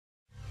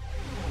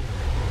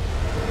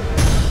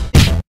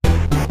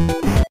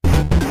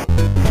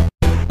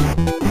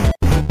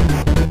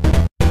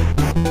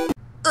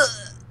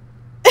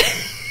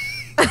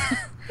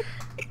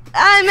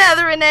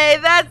another Renee.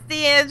 That's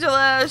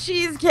D'Angelo.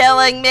 She's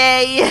killing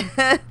me.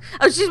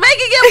 Oh, she's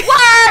making it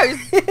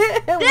worse.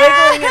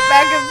 Wiggling it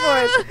back and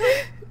forth.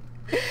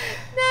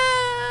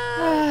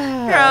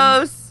 No.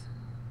 Gross.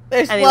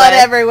 There's blood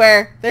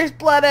everywhere. There's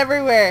blood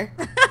everywhere.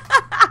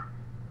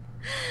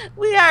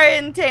 We are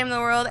in Tame the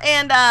World,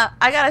 and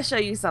I gotta show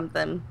you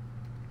something.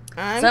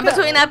 So in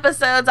between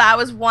episodes, I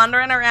was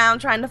wandering around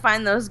trying to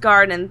find those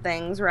garden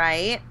things,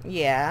 right?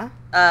 Yeah.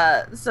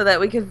 So that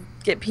we could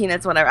get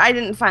peanuts, whatever. I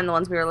didn't find the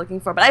ones we were looking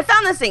for, but I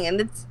found this thing,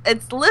 and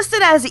it's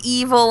listed as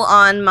evil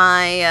on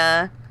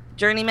my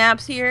journey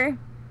maps here.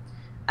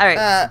 All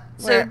right.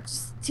 So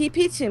just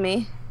TP to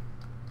me.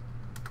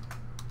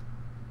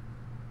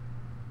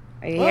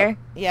 Are you here?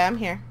 Yeah, I'm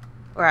here.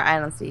 Or I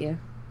don't see you.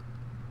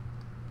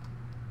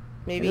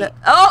 Maybe.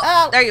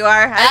 Oh, there you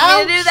are. I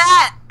didn't mean to do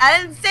that. I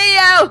didn't see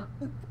you.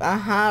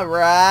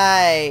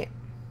 Right.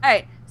 All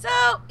right. So,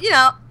 you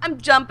know, I'm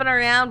jumping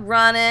around,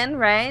 running,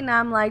 right? And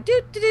I'm like,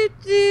 do,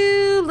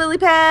 lily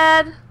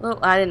pad. Oh,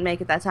 I didn't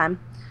make it that time.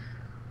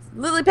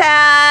 Lily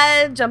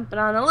pad, jumping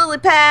on a lily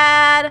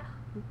pad.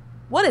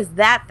 What is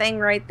that thing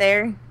right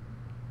there?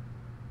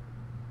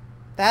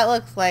 That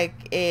looks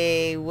like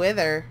a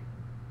wither.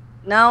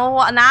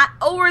 No, not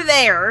over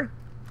there.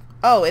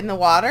 Oh, in the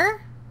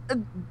water?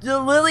 The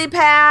lily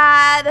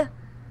pad,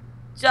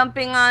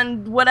 jumping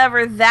on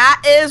whatever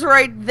that is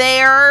right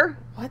there.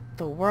 What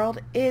the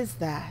world is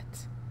that?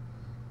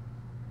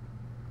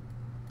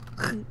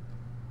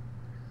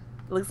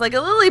 Looks like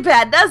a lily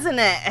pad, doesn't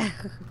it?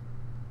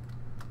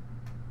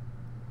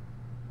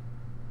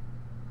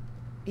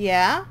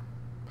 Yeah.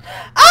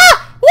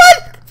 Ah!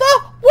 What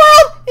the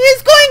world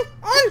is going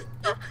on?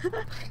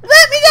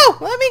 Let me go!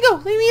 Let me go!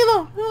 Leave me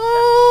alone!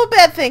 Oh,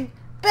 bad thing.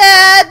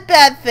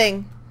 Bad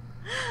thing.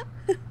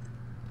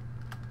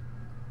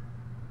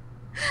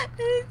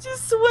 It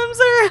just swims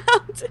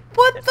around.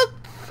 What the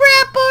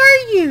crap are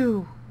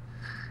you?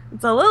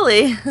 It's a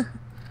lily.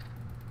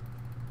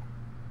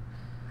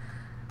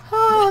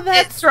 Oh,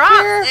 that's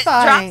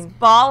terrifying. It drops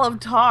ball of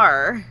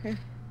tar.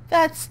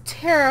 That's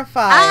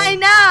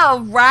terrifying. I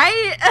know,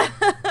 right?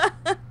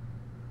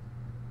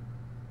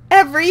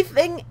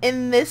 Everything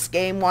in this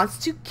game wants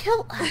to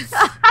kill us.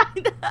 I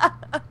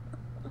know.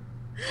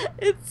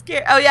 It's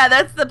scary. Oh, yeah,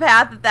 that's the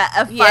path that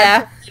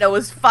F5 tornado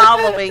was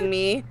following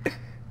me.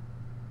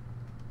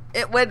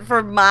 It went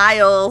for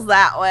miles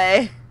that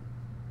way.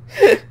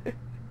 It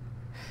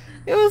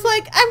was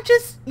like,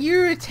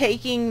 you're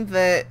taking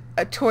a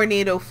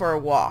tornado for a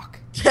walk.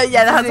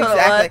 Yeah, that's what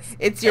it was.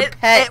 It's your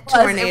pet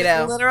tornado.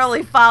 It was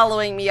literally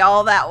following me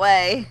all that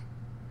way.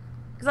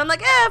 Because I'm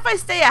like, if I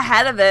stay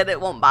ahead of it,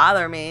 it won't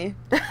bother me.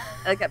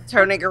 I kept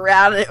turning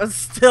around and it was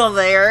still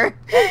there.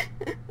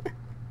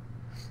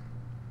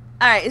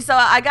 Alright, so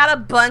I got a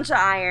bunch of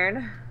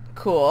iron.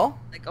 Cool.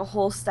 Like a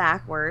whole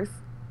stack worth.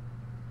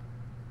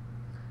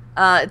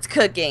 It's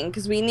cooking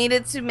because we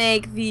needed to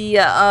make the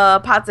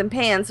pots and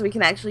pans so we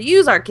can actually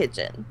use our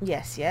kitchen.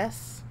 Yes,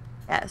 yes.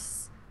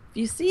 Yes. If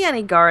you see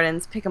any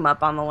gardens, pick them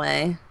up on the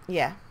way.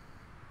 Yeah.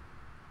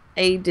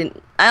 I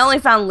only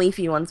found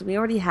leafy ones. We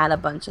already had a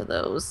bunch of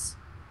those.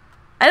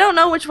 I don't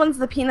know which ones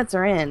the peanuts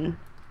are in.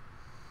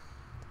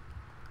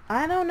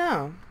 I don't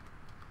know.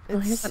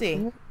 Let's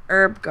see.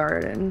 Herb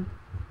garden.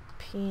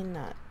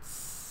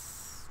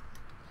 Peanuts.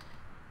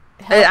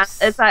 I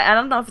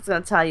don't know if it's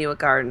going to tell you a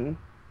garden.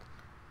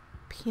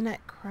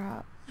 Peanut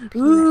crop.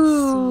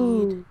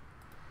 Peanut seed.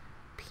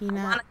 Peanut.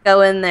 I want to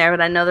go in there,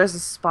 but I know there's a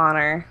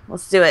spawner.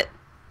 Let's do it.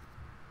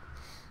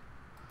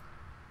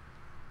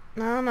 I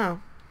don't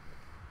know.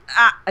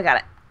 Ah, I got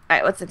it.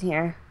 Alright, what's in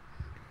here?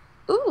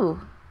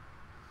 Ooh.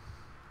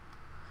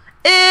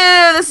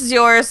 Ew, this is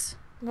yours.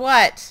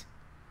 What?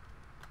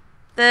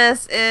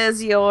 This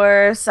is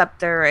your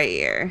scepter right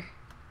here.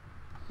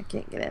 I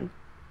can't get in.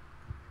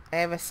 I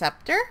have a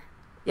scepter?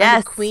 Yes.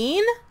 I'm a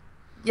queen?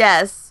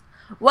 Yes.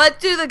 What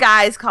do the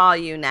guys call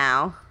you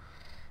now?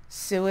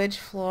 Sewage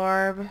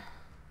florb.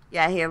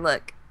 Yeah, here,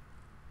 look.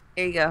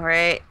 Here you go,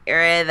 right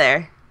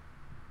there.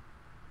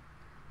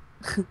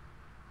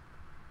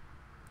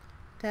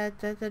 Da,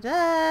 da, da,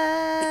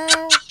 da.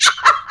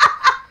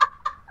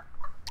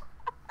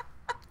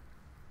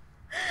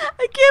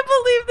 I can't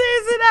believe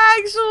there's an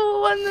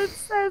actual one that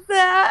says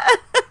that.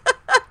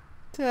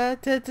 Da,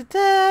 da, da, da.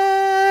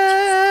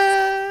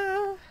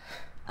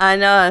 I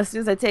know, as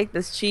soon as I take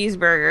this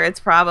cheeseburger, it's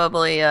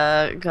probably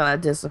gonna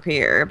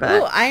disappear,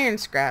 but... Ooh, iron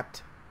scrap.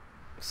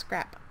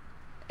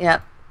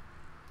 Yep.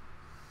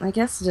 I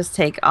guess just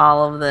take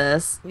all of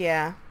this.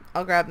 Yeah,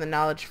 I'll grab the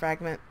knowledge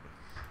fragment.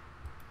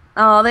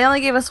 Oh, they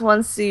only gave us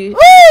one suit.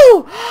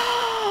 Woo!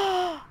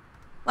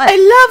 What? I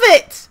love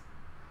it!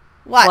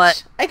 Watch.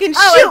 What? I can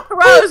show shoot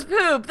gross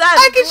poop. That's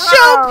I can gross.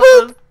 show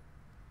poop.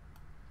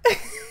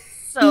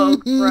 So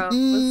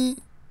gross.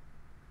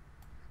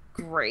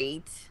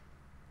 Great.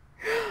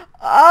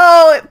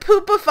 Oh, it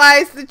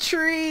poopifies the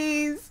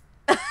trees.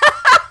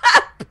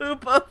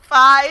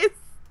 Poopifies.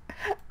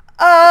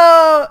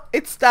 Oh,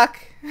 it's stuck.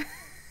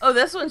 Oh,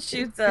 this one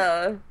shoots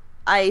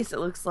ice, it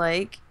looks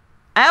like.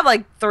 I have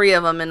like 3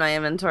 of them in my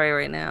inventory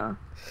right now.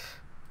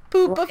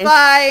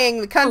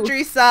 Poopifying the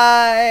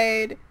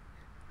countryside.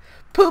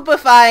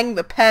 Poopifying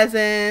the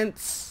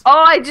peasants.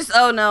 Oh,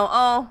 oh no.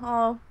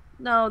 Oh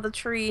no, the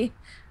tree.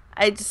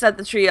 I just set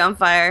the tree on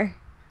fire.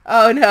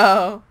 Oh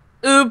no.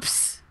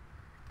 Oops.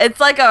 It's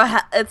like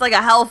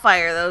a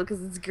hellfire though,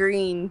 because it's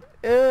green.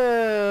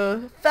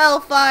 Ooh, fell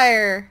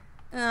fire.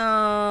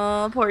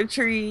 Oh, poor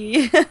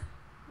tree.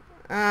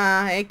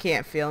 It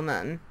can't feel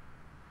nothing.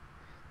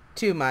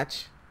 Too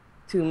much.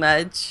 Too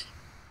much.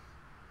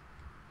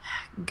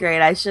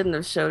 Great, I shouldn't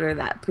have showed her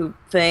that poop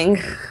thing.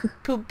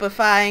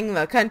 Poopifying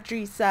the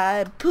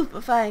countryside.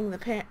 Poopifying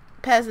the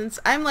peasants.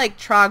 I'm like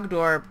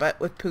Trogdor, but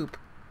with poop.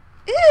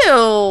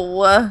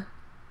 Ew.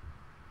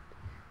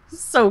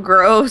 So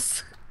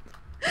gross.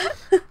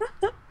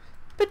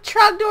 But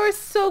Trogdor is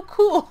so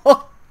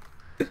cool.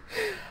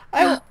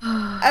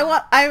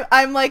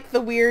 I'm like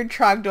the weird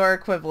Trogdor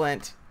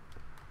equivalent.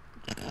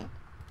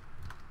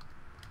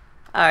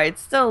 Alright,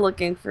 still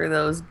looking for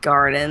those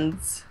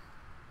gardens.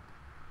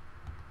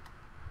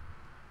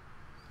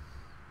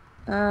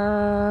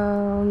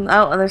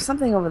 Oh, there's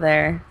something over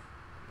there.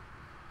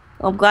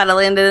 Well, I'm glad I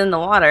landed in the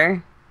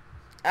water.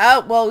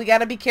 Oh, well, we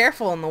gotta be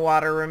careful in the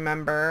water,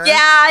 remember? Yeah,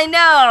 I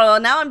know.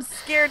 Now I'm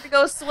scared to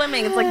go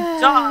swimming. It's like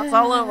Jaws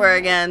all over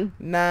again.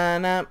 Nah.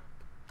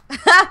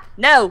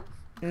 No.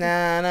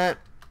 Nah.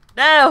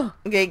 No.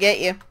 I'm gonna get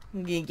you.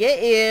 I'm gonna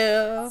get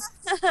you.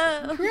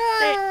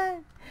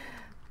 Run.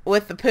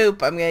 With the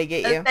poop, I'm gonna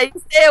get you.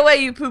 Stay away,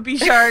 you poopy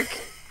shark.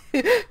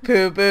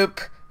 Poop,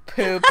 poop,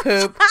 poop,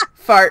 poop,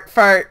 fart,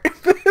 fart.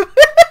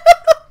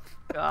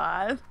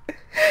 God.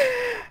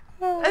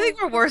 I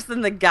think we're worse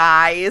than the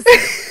guys.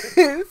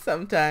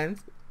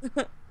 Sometimes.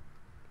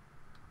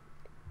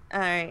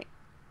 Alright.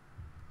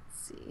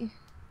 Let's see.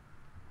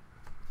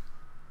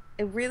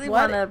 I really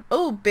want to...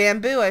 Oh,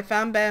 bamboo. I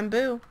found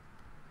bamboo.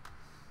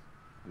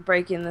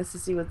 break in this to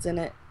see what's in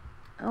it.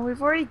 Oh,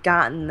 we've already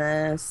gotten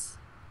this.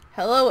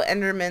 Hello,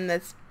 Enderman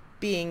that's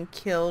being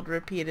killed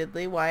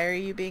repeatedly. Why are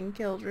you being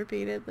killed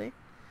repeatedly?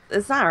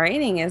 It's not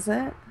raining, is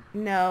it?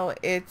 No,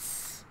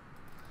 it's...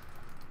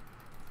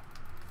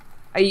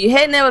 Are you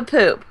hitting it with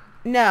poop?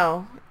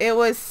 No, it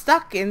was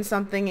stuck in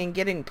something and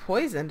getting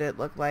poisoned, it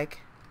looked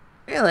like.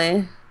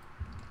 Really?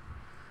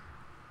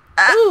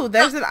 Ooh,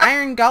 there's an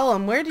iron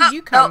golem. Where did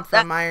you come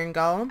from, iron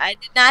golem? I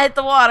did not hit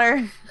the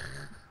water.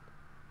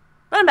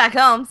 But I'm back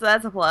home, so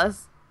that's a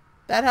plus.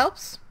 That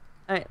helps.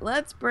 Alright,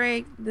 let's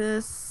break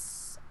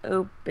this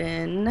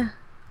open.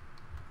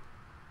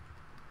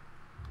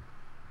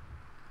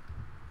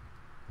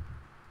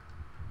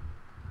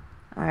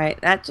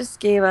 Alright, that just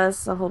gave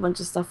us a whole bunch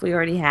of stuff we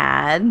already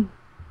had.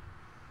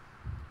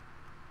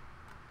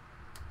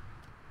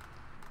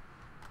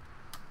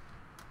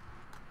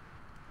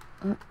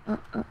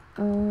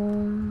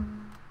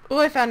 Oh,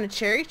 I found a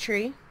cherry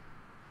tree.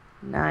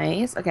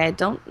 Nice. Okay, I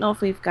don't know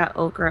if we've got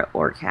okra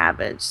or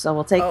cabbage, so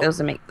we'll take those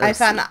and make those. I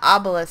found an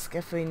obelisk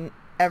if we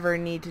ever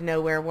need to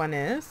know where one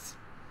is.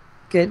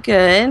 Good,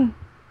 good.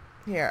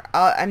 Here,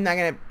 I'm not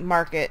going to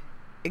mark it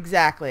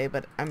exactly,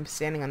 but I'm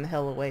standing on the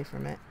hill away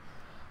from it.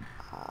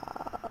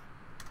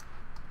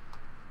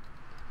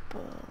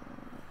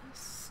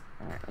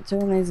 Alright, we'll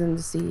turn these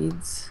into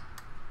seeds.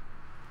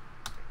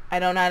 I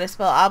don't know how to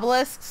spell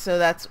obelisk, so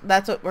that's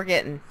what we're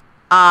getting.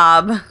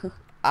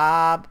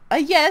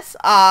 Yes,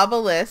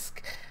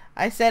 obelisk.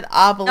 I said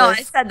obelisk. No,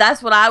 I said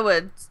that's what I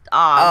would.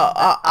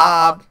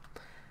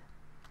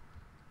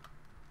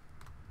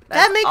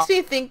 That makes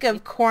me think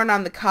of corn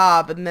on the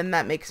cob, and then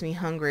that makes me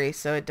hungry,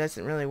 so it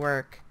doesn't really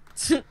work.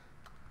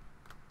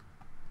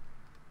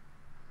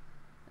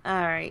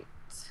 Alright.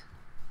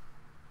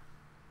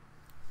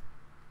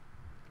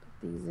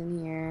 Put these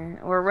in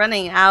here. We're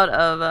running out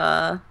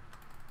of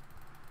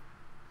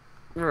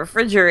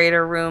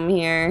refrigerator room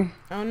here.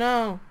 Oh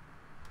no.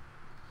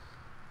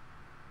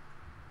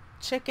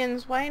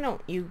 Chickens, why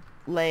don't you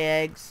lay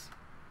eggs?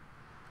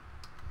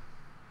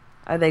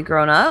 Are they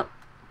grown up?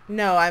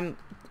 No, I'm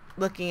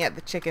looking at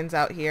the chickens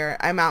out here.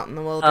 I'm out in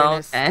the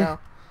wilderness still.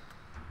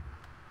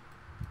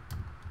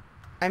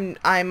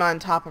 I'm on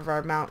top of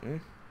our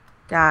mountain.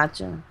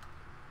 Gotcha.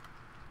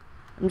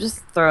 I'm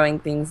just throwing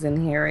things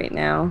in here right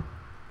now.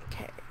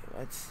 Okay,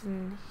 what's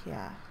in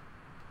here?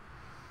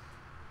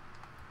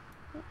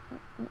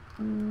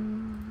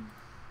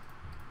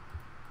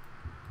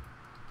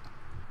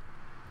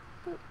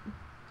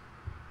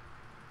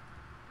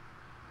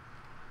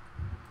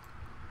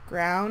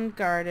 Ground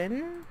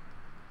garden.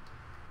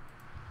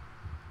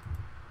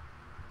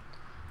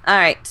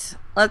 Alright,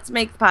 let's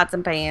make pots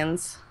and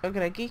pans.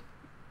 Okay,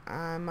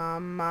 I'm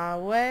on my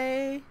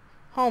way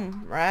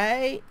home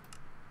right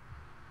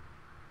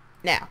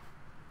now.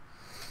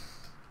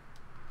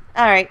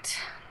 Alright.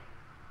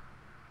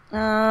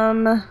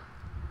 I'll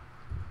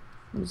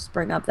just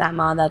bring up that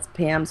mod. That's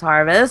Pam's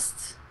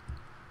Harvest.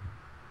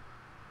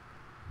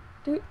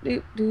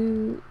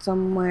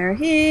 Somewhere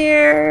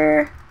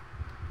here.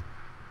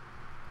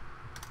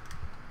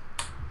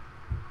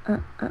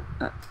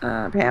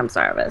 Pam's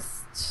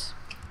Harvest.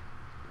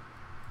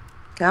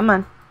 Come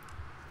on.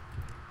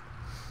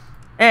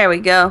 There we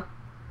go.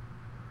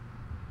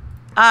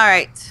 All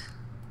right.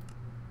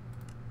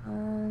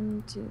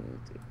 1, 2,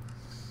 3.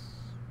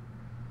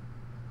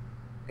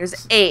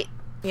 There's 8.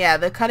 Yeah,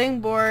 the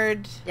cutting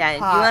board. Yeah,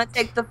 pot. you want to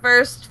take the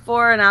first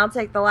 4 and I'll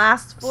take the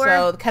last 4?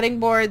 So the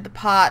cutting board, the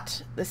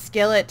pot, the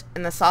skillet,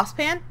 and the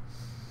saucepan?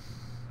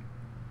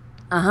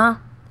 Uh-huh.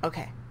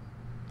 Okay.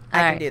 I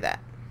can do that.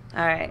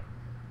 All right.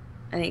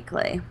 I need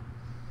clay.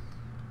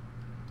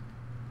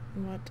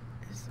 What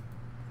is...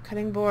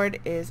 Cutting board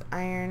is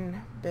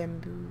iron,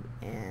 bamboo,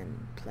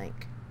 and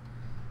plank.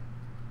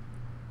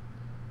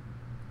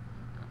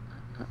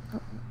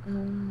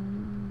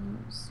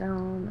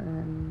 Stone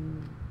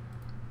and...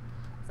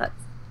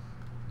 That's...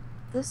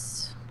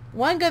 This...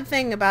 One good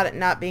thing about it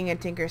not being a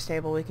Tinker's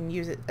table, we can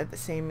use it at the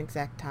same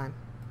exact time.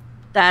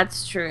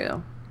 That's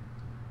true.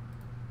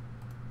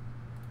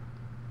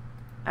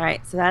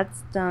 Alright, so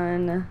that's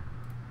done.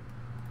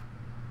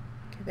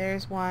 Okay,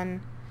 there's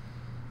 1,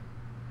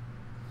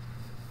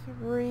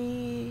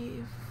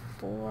 3,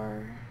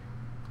 4.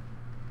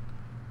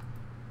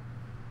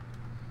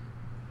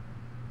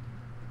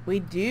 We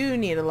do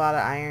need a lot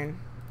of iron.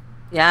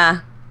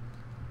 Yeah.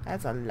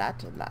 That's a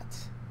lot.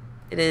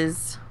 It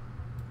is.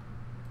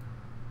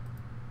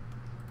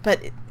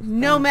 But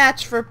no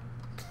match for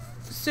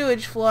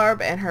Sewage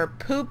Florb and her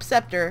poop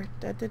scepter.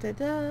 Da, da, da,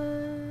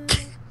 da.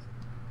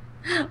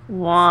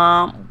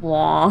 Womp,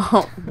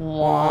 womp,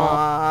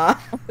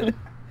 womp.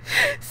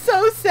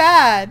 So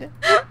sad.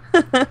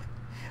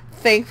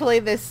 Thankfully,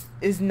 this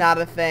is not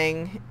a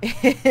thing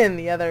in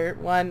the other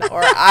one,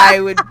 or I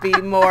would be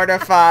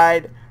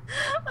mortified.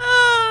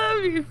 Oh,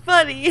 that'd be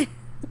funny.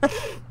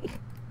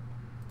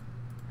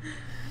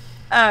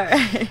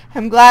 Alright.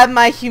 I'm glad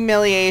my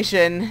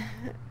humiliation...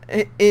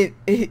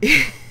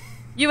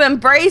 You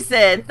embrace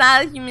it. It's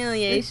not a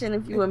humiliation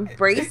if you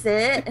embrace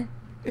it.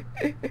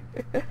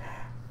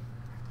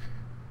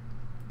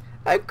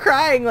 I'm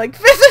crying like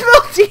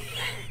physical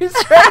tears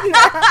right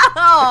now.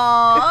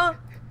 Aww.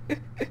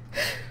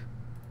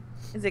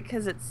 Is it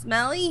because it's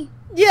smelly?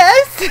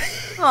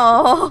 Yes.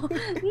 Oh,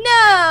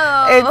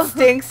 no. It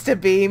stinks to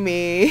be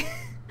me.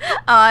 Oh,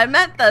 I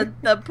meant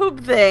the poop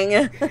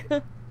thing.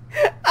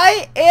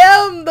 I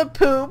am the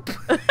poop.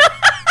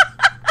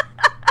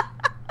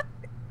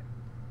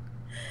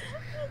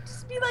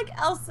 Just be like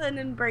Elsa and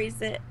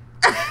embrace it.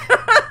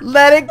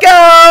 Let it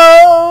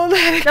go.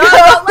 Let it No, go.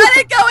 don't let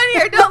it go in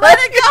here. Don't let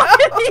it go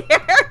in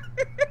here.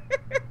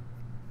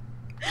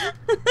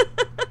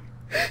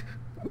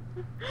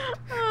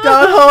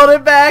 Don't hold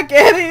it back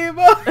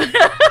anymore.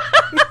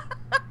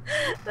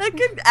 That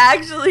could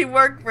actually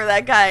work for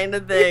that kind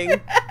of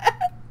thing.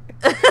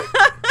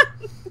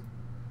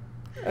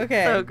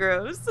 Okay. So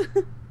gross.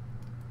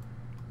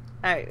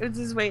 Alright, we're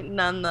just waiting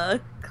on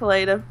the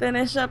clay to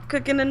finish up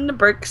cooking in the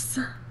bricks.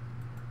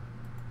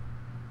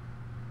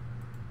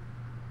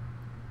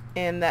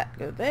 And that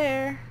go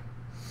there.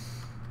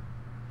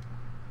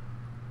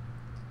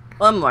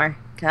 One more.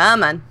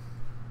 Come on.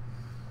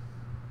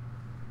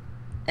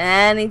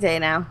 Any day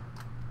now.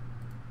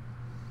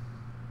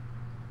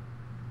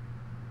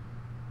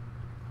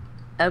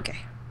 Okay.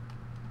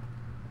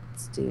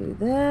 Let's do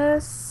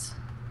this.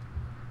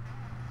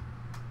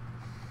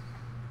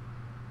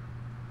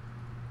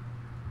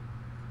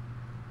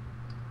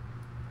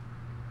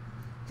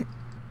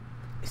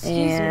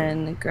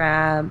 And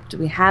grab... Do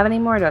we have any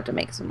more? Or do I have to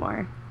make some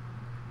more?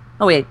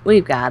 Oh, wait.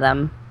 We've got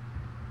them.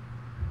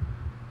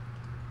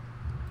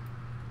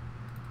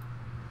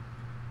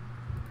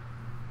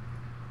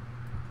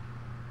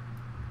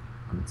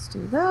 Let's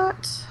do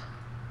that.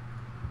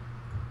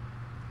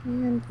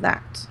 And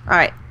that.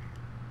 Alright.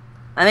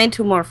 I made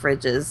 2 more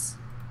fridges.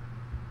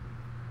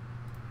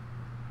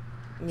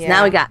 Yeah.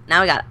 So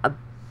now we got a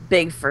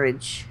big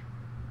fridge.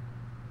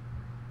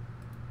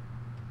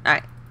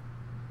 Alright.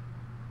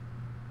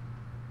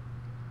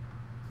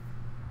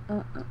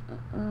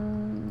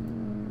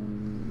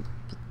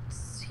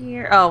 It's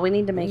here. Oh, we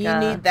need to make You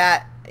need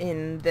that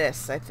in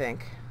this, I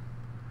think.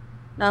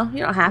 No, you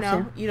don't have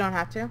No, to. you don't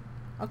have to?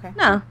 Okay.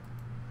 No.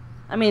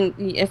 I mean,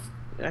 if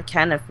I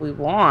can, if we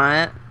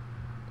want.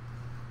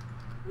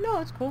 No,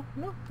 it's cool.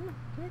 No,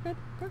 we're good.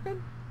 We're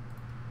good.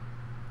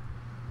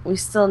 We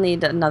still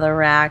need another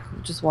rack.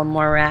 Just one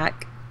more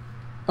rack.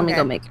 Let me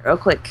go make it real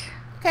quick.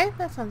 Okay,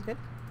 that sounds good.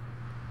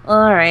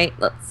 Alright,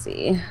 let's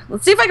see.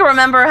 Let's see if I can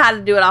remember how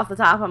to do it off the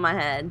top of my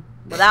head.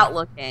 Without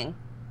looking.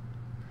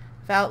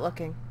 Without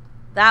looking.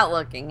 Without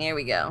looking. Here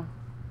we go.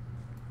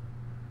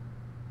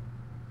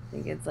 I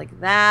think it's like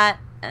that.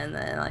 And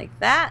then like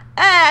that.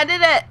 Hey, I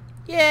did it!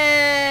 Yay!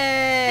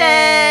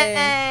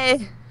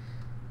 Yay!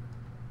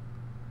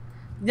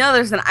 You know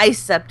there's an ice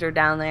scepter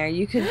down there.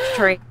 You could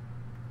trade.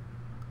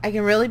 I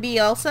can really be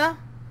Elsa?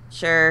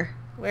 Sure.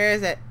 Where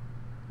is it?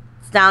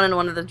 It's down in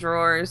one of the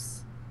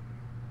drawers.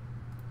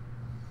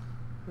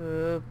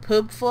 Ooh,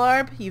 Poop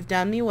Florb, you've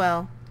done me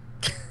well.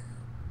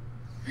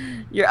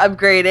 You're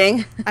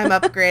upgrading. I'm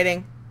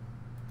upgrading.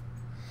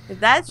 If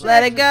that's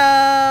Let it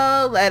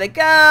go. Let it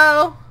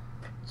go.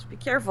 Just be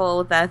careful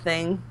with that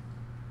thing.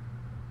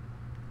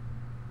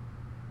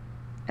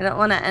 I don't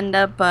want to end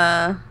up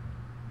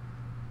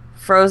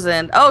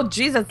Frozen. Oh,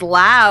 jeez, it's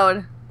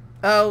loud.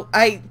 Oh,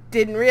 I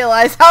didn't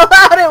realize how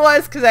loud it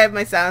was because I have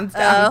my sounds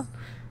down.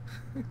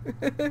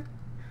 Oh.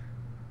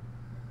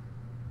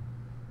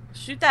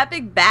 Shoot that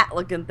big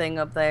bat-looking thing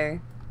up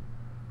there.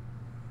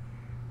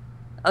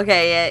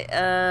 Okay,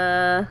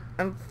 yeah,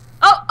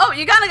 Oh,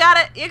 you kinda got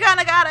it. You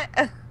kinda got it.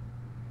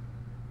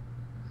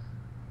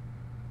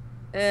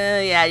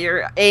 Yeah,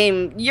 your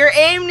aim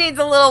needs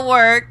a little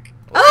work.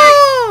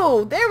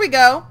 Oh, there we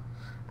go.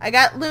 I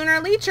got Lunar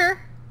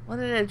Leecher. What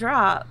did it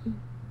drop?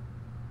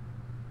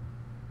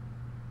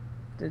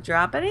 Did it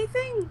drop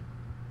anything?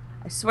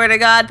 I swear to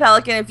God,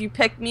 Pelican, if you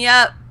pick me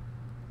up.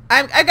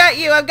 I got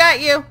you. I've got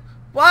you.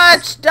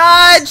 Watch.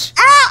 Dodge.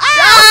 Ow,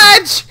 ow!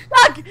 Dodge.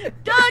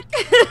 Duck.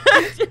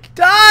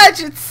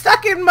 Dodge. It's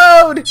stuck in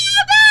mode. No!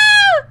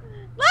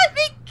 Let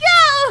me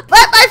go!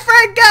 Let my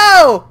friend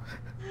go.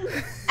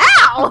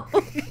 Ow!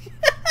 I'm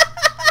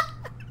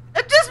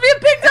just being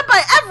picked up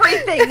by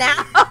everything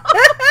now.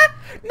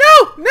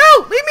 No,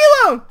 leave me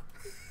alone.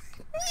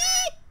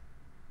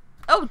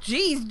 Oh,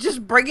 geez,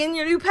 just bringing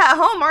your new pet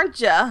home,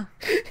 aren't ya?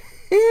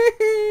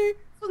 This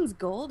one's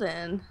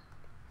golden.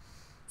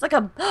 It's like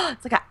an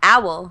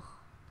owl.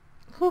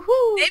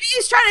 Maybe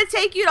he's trying to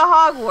take you to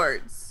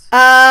Hogwarts.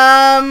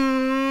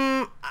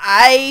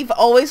 I've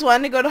always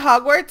wanted to go to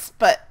Hogwarts,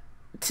 but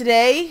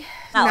today,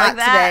 not like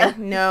that.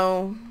 Today.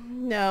 No,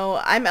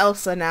 I'm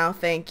Elsa now.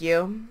 Thank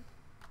you.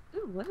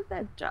 Ooh, what did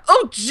that drop?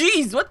 Oh,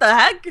 jeez, what the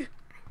heck?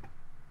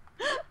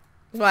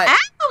 What? Ow,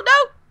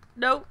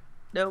 no.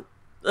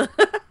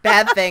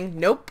 Bad thing.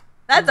 Nope.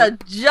 That's a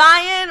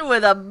giant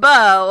with a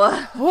bow.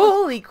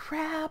 Holy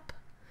crap.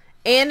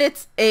 And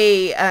it's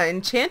a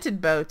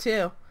enchanted bow,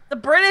 too. The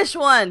British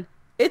one.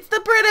 It's the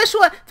British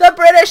one. The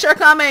British are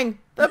coming.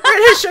 The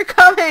British are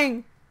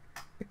coming.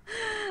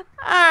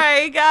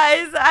 Alright,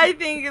 guys. I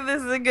think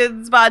this is a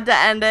good spot to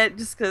end it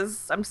just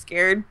because I'm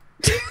scared.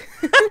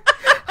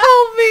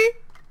 Help me.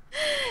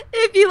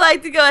 If you'd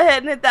like to go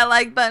ahead and hit that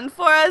like button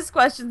for us,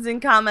 questions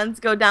and comments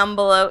go down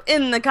below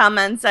in the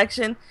comment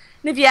section.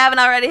 And if you haven't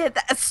already hit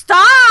that,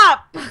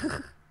 stop!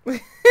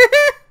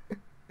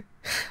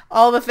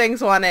 All the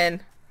things want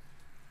in.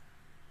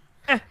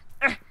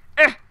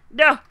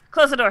 No,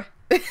 close the door.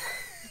 That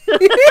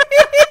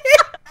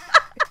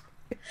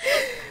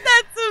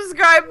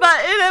subscribe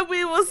button, and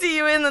we will see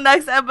you in the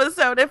next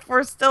episode if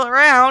we're still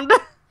around.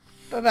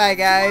 Bye-bye,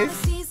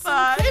 guys.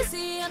 Bye.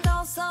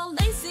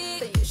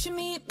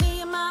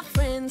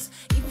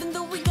 Even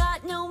though we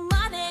got no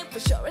money, for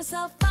sure it's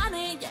so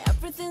funny. Yeah,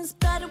 everything's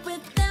better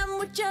with them.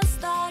 We're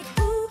just like